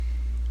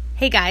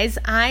Hey guys,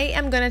 I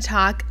am going to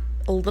talk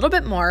a little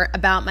bit more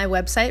about my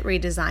website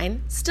redesign.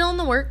 Still in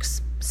the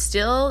works,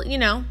 still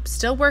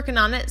working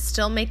on it,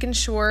 still making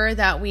sure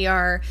that we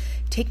are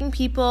taking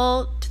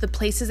people to the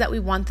places that we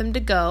want them to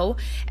go.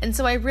 And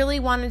so I really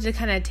wanted to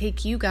kind of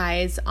take you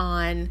guys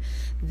on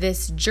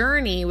this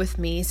journey with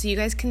me so you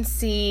guys can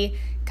see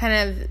kind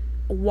of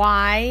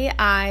why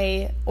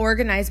I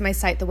organized my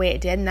site the way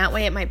it did, and that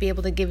way it might be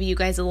able to give you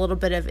guys a little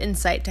bit of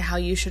insight to how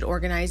you should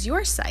organize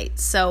your site.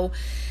 So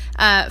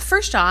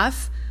first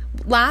off,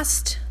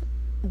 last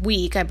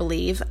week, I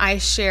believe, I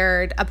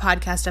shared a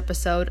podcast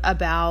episode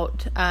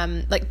about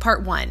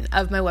part one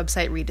of my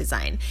website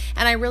redesign.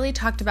 And I really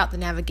talked about the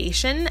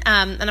navigation.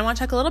 And I want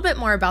to talk a little bit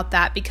more about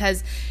that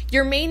because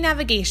your main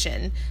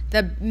navigation,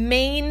 the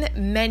main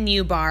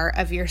menu bar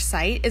of your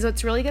site, is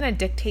what's really going to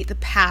dictate the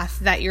path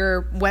that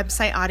your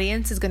website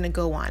audience is going to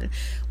go on.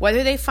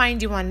 Whether they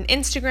find you on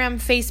Instagram,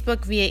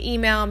 Facebook, via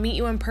email, meet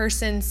you in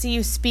person, see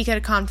you speak at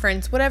a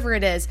conference, whatever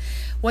it is,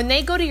 when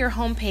they go to your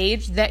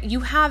homepage, that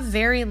you have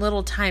very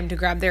little time to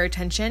grab their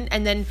attention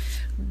and then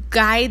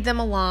guide them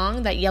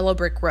along that yellow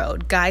brick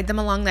road, guide them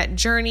along that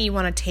journey you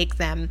want to take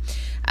them.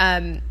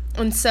 And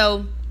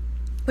so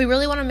we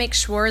really want to make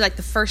sure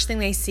the first thing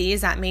they see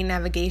is that main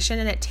navigation,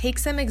 and it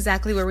takes them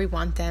exactly where we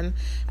want them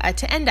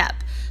to end up.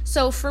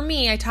 So for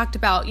me, I talked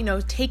about,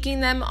 taking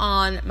them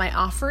on my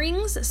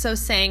offerings. So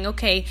saying,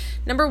 okay,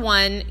 number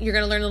one, you're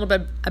going to learn a little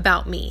bit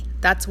about me.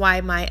 That's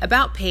why my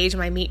about page,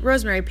 my Meet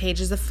Rosemary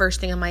page, is the first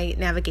thing on my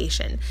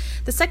navigation.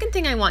 The second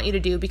thing I want you to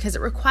do, because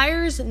it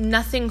requires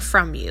nothing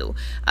from you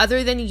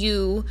other than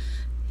you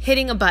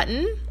hitting a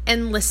button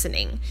and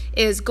listening,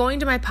 is going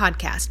to my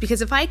podcast.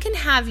 Because if I can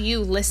have you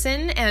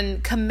listen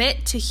and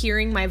commit to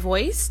hearing my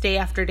voice day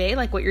after day,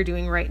 like what you're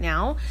doing right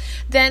now,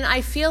 then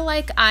I feel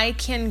like I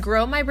can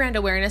grow my brand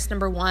awareness,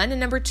 number one. And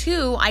number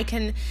two, I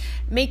can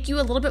make you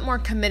a little bit more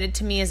committed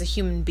to me as a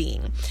human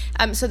being.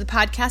 So the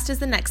podcast is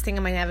the next thing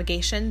on my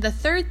navigation. The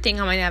third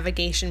thing on my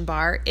navigation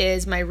bar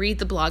is my Read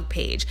the Blog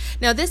page.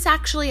 Now, this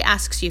actually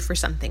asks you for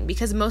something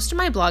because most of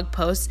my blog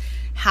posts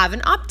have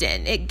an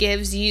opt-in. It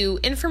gives you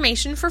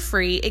information for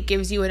free. It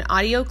gives you an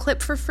audio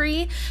clip for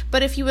free.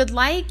 But if you would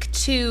like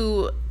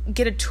to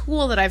get a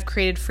tool that I've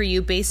created for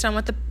you based on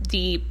what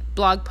the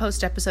blog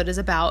post episode is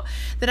about,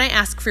 then I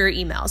ask for your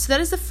email. So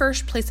that is the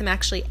first place I'm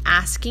actually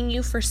asking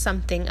you for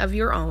something of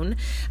your own.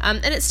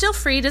 And it's still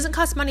free. It doesn't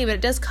cost money, but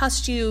it does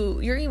cost you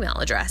your email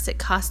address. It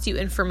costs you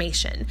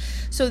information.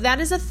 So that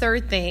is a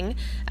third thing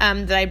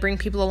that I bring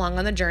people along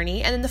on the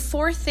journey. And then the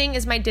fourth thing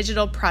is my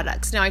digital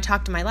products. Now, I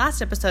talked in my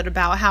last episode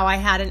about how I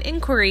had an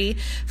inquiry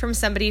from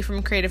somebody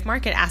from Creative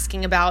Market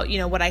asking about,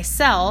 what I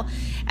sell,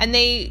 and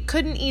they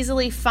couldn't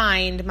easily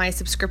find my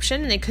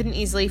subscription, and they couldn't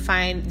easily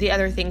find the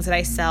other things that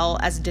I sell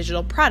as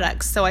digital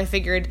products. So I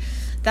figured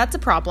that's a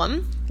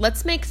problem.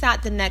 Let's make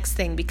that the next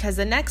thing, because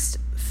the next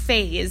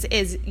phase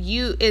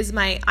is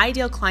my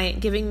ideal client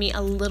giving me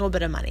a little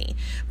bit of money,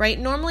 right?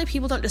 Normally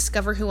people don't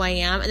discover who I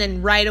am and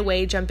then right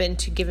away jump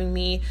into giving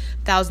me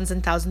thousands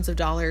and thousands of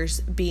dollars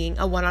being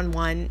a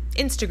one-on-one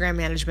Instagram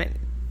management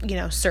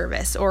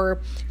service or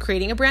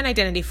creating a brand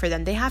identity for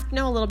them. They have to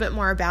know a little bit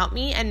more about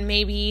me and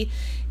maybe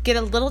get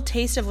a little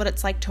taste of what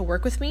it's like to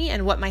work with me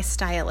and what my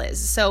style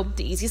is. So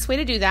the easiest way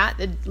to do that,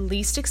 the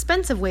least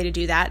expensive way to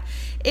do that,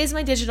 is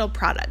my digital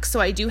products. So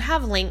I do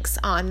have links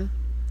on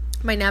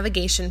my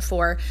navigation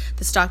for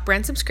the stock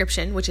brand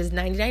subscription, which is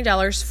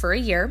 $99 for a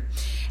year.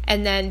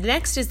 And then the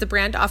next is the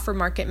brand offer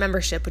market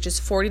membership, which is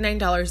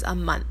 $49 a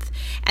month.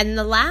 And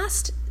the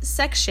last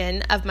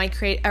section of my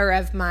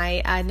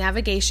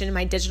navigation,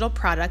 my digital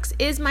products,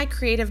 is my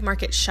Creative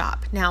Market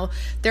shop. Now,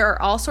 there are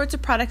all sorts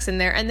of products in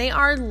there, and they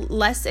are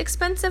less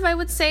expensive, I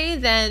would say,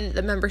 than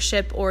the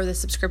membership or the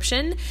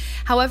subscription.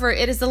 However,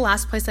 it is the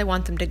last place I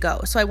want them to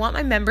go. So I want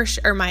my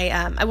membership, or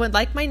I would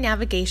like my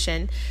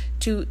navigation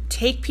to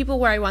take people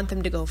where I want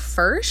them to go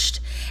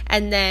first,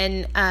 and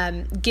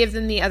then give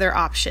them the other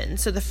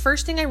options. So the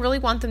first thing, I really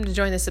want them to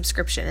join the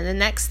subscription, and the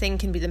next thing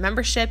can be the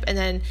membership. And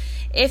then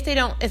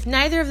if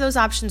neither of those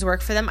options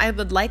work for them, I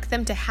would like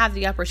them to have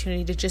the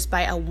opportunity to just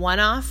buy a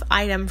one-off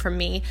item from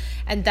me,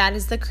 and that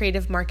is the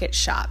Creative Market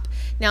shop.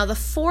 Now, the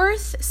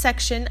fourth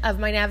section of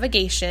my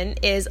navigation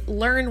is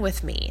Learn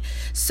with Me.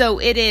 So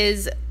it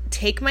is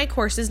take my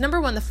courses. Number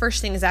one, the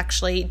first thing is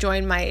actually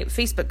join my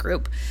Facebook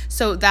group.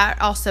 So that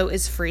also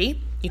is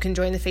free. You can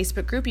join the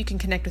Facebook group. You can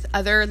connect with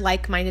other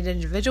like-minded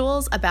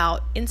individuals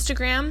about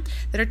Instagram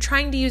that are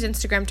trying to use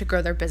Instagram to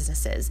grow their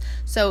businesses.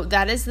 So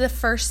that is the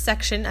first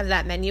section of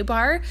that menu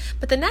bar.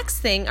 But the next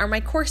thing are my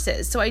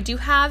courses. So I do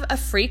have a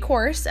free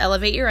course,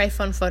 Elevate Your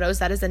iPhone Photos.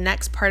 That is the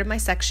next part of my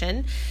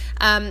section.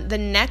 The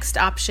next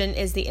option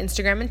is the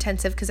Instagram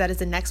Intensive, because that is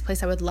the next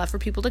place I would love for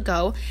people to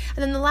go.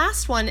 And then the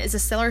last one is a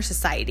Seller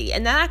Society.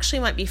 And that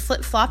actually might be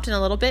flip-flopped in a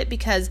little bit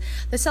because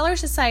the Seller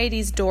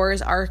Society's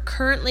doors are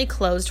currently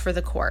closed for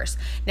the course.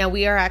 Now,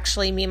 me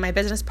and my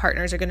business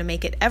partners are going to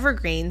make it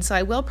evergreen, so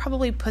I will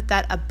probably put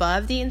that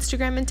above the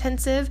Instagram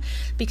Intensive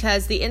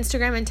because the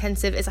Instagram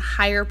Intensive is a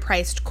higher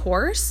priced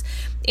course.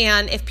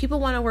 And if people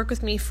want to work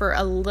with me for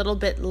a little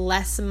bit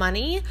less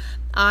money,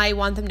 I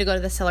want them to go to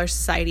the Seller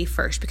Society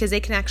first because they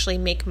can actually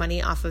make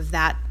money off of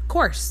that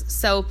course.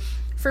 So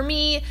for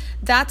me,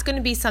 that's going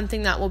to be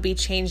something that will be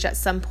changed at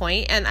some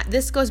point. And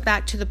this goes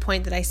back to the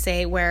point that I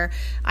say where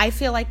I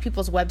feel like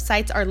people's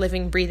websites are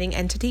living, breathing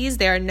entities.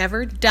 They are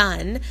never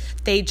done.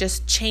 They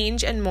just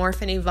change and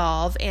morph and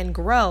evolve and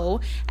grow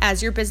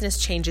as your business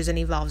changes and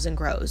evolves and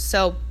grows.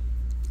 So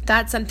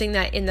that's something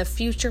that in the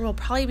future will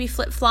probably be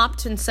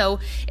flip-flopped. And so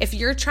if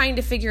you're trying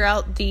to figure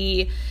out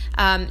the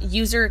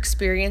user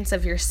experience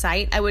of your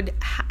site, I would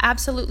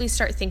absolutely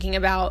start thinking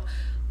about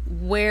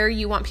where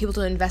you want people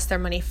to invest their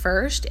money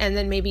first, and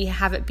then maybe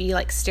have it be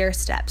like stair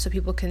steps so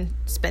people can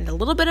spend a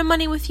little bit of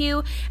money with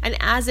you, and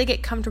as they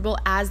get comfortable,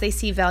 as they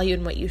see value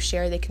in what you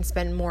share, they can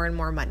spend more and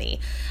more money.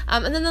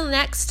 And then the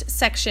next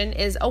section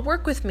is a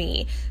work with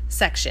me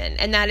section,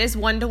 and that is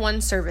one-to-one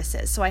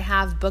services. So I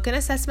have book an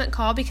assessment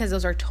call because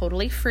those are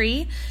totally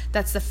free.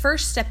 That's the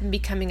first step in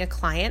becoming a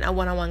client, a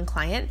one-on-one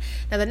client.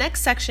 Now the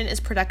next section is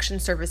production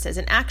services,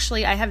 and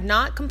actually I have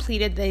not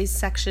completed these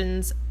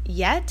sections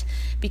yet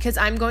because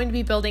I'm going to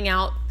be building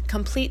out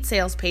complete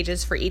sales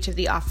pages for each of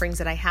the offerings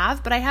that I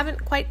have, but I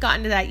haven't quite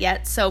gotten to that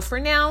yet. So for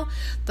now,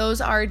 those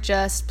are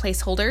just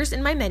placeholders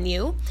in my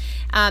menu.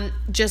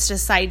 Just a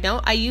side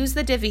note, I use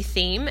the Divi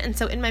theme, and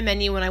so in my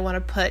menu when I want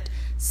to put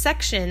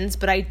sections,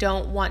 but I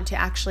don't want to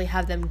actually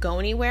have them go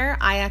anywhere,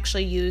 I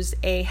actually use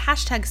a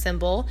hashtag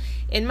symbol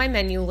in my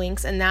menu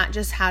links, and that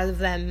just has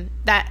them,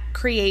 that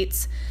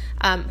creates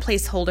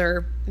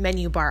placeholder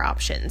menu bar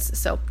options.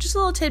 So just a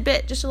little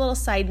tidbit, just a little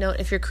side note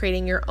if you're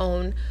creating your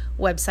own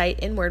website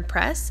in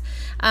WordPress.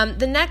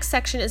 The next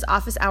section is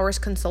office hours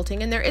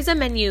consulting, and there is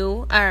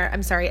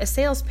a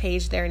sales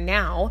page there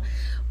now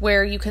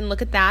where you can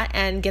look at that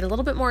and get a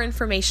little bit more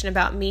information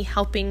about me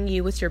helping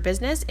you with your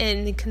business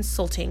in the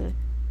consulting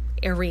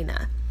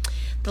arena.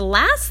 The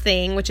last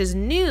thing, which is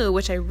new,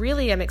 which I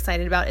really am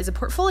excited about, is a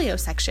portfolio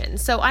section.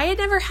 So I had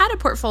never had a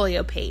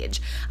portfolio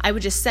page. I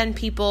would just send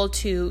people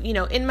to,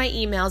 in my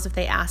emails, if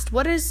they asked,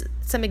 what is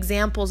some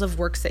examples of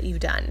works that you've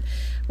done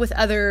with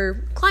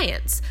other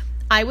clients?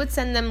 I would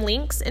send them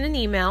links in an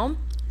email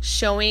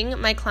showing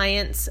my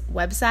clients'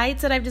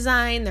 websites that I've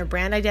designed, their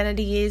brand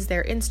identities,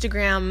 their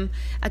Instagram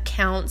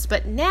accounts.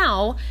 But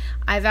now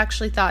I've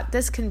actually thought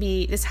this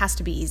has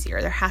to be easier.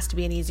 There has to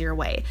be an easier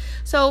way.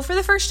 So for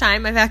the first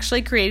time, I've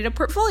actually created a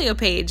portfolio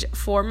page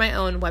for my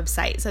own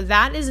website. So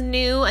that is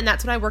new, and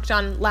that's what I worked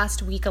on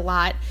last week a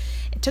lot.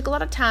 It took a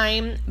lot of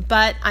time,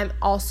 but I'm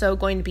also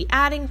going to be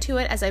adding to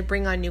it as I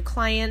bring on new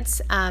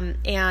clients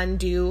and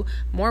do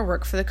more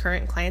work for the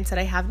current clients that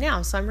I have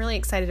now. So I'm really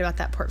excited about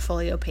that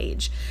portfolio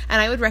page.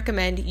 And I would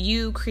recommend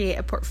you create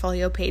a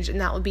portfolio page, and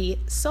that will be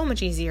so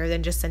much easier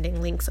than just sending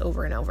links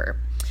over and over.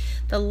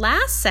 The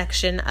last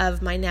section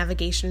of my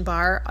navigation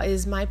bar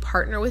is my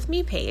Partner With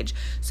Me page.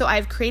 So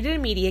I've created a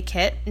media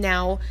kit.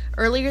 Now,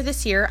 earlier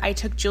this year, I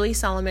took Julie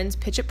Solomon's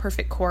Pitch It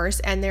Perfect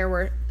course, and there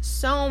were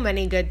so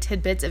many good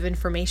tidbits of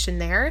information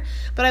there,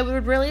 but I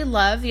would really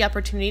love the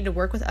opportunity to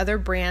work with other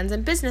brands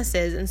and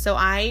businesses. And so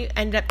I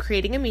ended up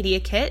creating a media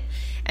kit,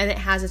 and it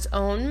has its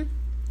own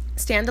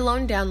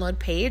standalone download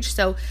page.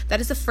 So that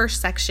is the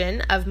first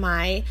section of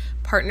my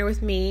Partner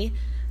With Me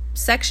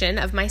section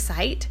of my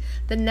site.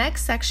 The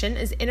next section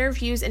is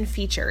interviews and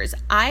features.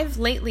 I've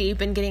lately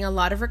been getting a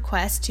lot of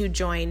requests to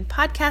join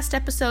podcast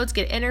episodes,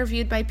 get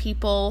interviewed by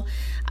people,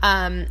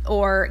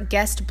 or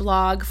guest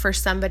blog for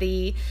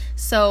somebody.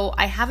 So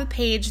I have a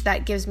page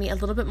that gives me a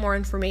little bit more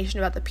information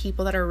about the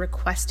people that are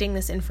requesting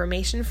this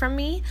information from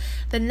me.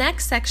 The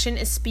next section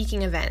is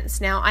speaking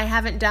events. Now, I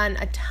haven't done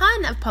a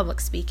ton of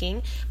public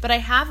speaking, but I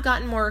have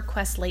gotten more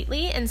requests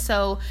lately, and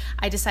so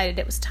I decided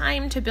it was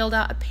time to build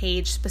out a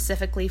page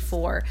specifically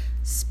for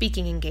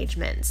speaking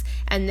engagements.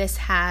 And this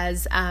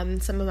has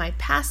some of my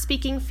past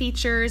speaking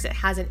features. It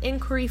has an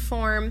inquiry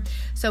form,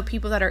 so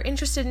people that are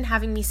interested in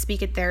having me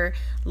speak at their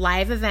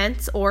live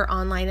events or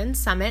online and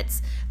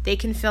summits, they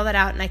can fill that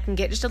out, and I can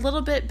get just a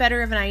little bit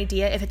better of an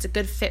idea if it's a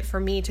good fit for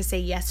me to say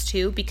yes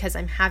to, because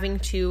I'm having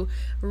to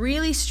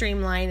really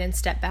streamline and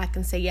step back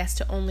and say yes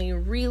to only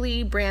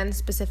really brand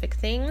specific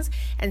things,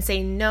 and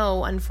say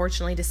no,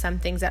 unfortunately, to some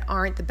things that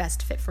aren't the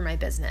best fit for my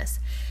business.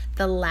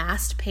 The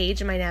last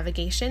page in my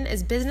navigation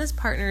is business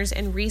partners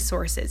and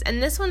resources.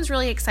 And this one's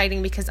really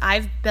exciting because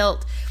I've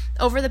built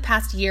over the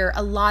past year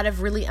a lot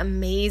of really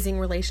amazing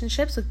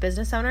relationships with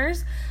business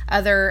owners,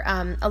 other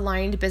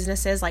aligned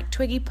businesses like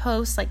Twiggy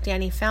Posts, like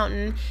Danny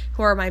Fountain,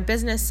 who are my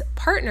business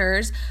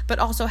partners, but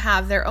also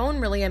have their own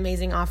really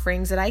amazing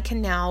offerings that I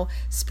can now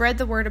spread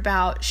the word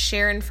about,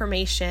 share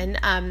information.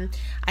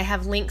 I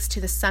have links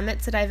to the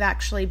summits that I've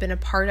actually been a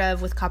part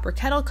of with Copper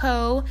Kettle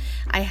Co.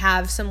 I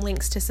have some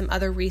links to some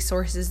other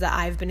resources that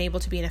I've been able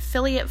to be an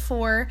affiliate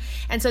for.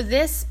 And so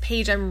this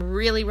page I'm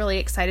really, really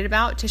excited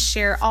about to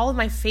share all of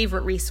my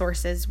favorite resources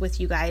resources with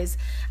you guys.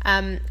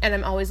 And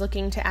I'm always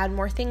looking to add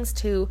more things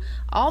to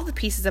all the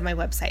pieces of my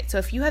website. So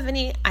if you have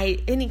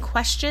any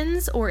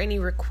questions or any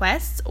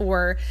requests,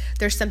 or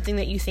there's something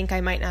that you think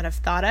I might not have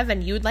thought of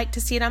and you would like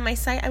to see it on my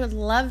site, I would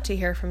love to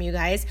hear from you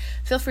guys.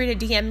 Feel free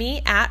to DM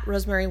me at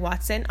Rosemary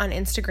Watson on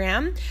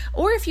Instagram.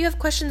 Or if you have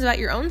questions about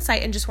your own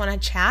site and just want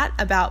to chat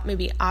about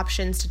maybe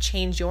options to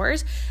change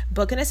yours,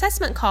 book an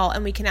assessment call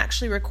and we can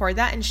actually record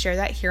that and share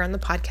that here on the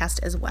podcast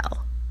as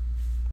well.